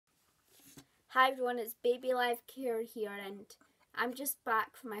Hi everyone, it's Baby Life Care here and I'm just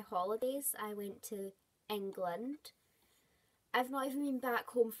back from my holidays. I went to England. I've not even been back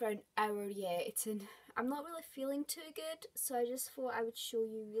home for an hour yet and I'm not really feeling too good, so I just thought I would show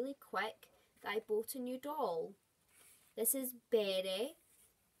you really quick that I bought a new doll. This is Berry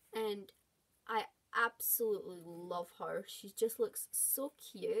and I absolutely love her. She just looks so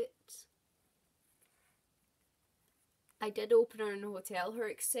cute. I did open her in a hotel. Her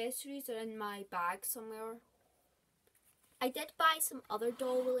accessories are in my bag somewhere. I did buy some other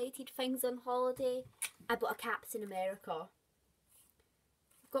doll related things on holiday. I bought a Captain America.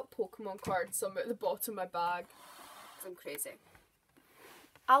 I've got Pokemon cards some at the bottom of my bag. I'm crazy.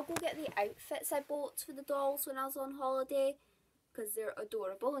 I'll go get the outfits I bought for the dolls when I was on holiday because they're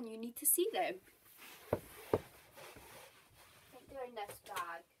adorable and you need to see them. I think they're in this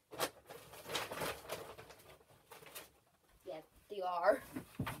bag. Yeah, they are.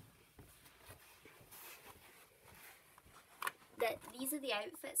 These are the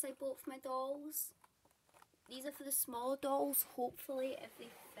outfits I bought for my dolls. These are for the smaller dolls, hopefully if they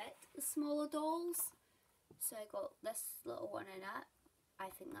fit the smaller dolls. So I got this little one in it. I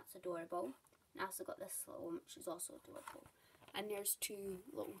think that's adorable. And I also got this little one, which is also adorable. And there's two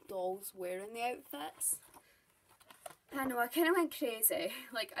little dolls wearing the outfits. I know, I kind of went crazy.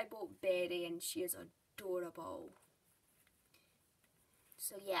 Like, I bought Berry and she is adorable.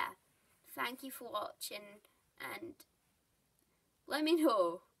 So yeah, thank you for watching and let me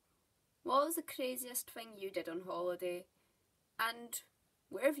know, what was the craziest thing you did on holiday? And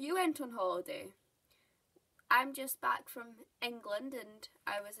where have you went on holiday? I'm just back from England and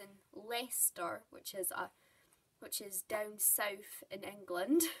I was in Leicester, which is down south in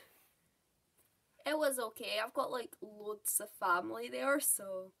England. It was okay. I've got like loads of family there,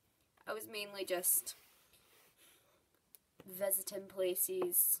 so I was mainly just visiting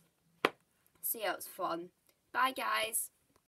places. So yeah, it was fun. Bye guys.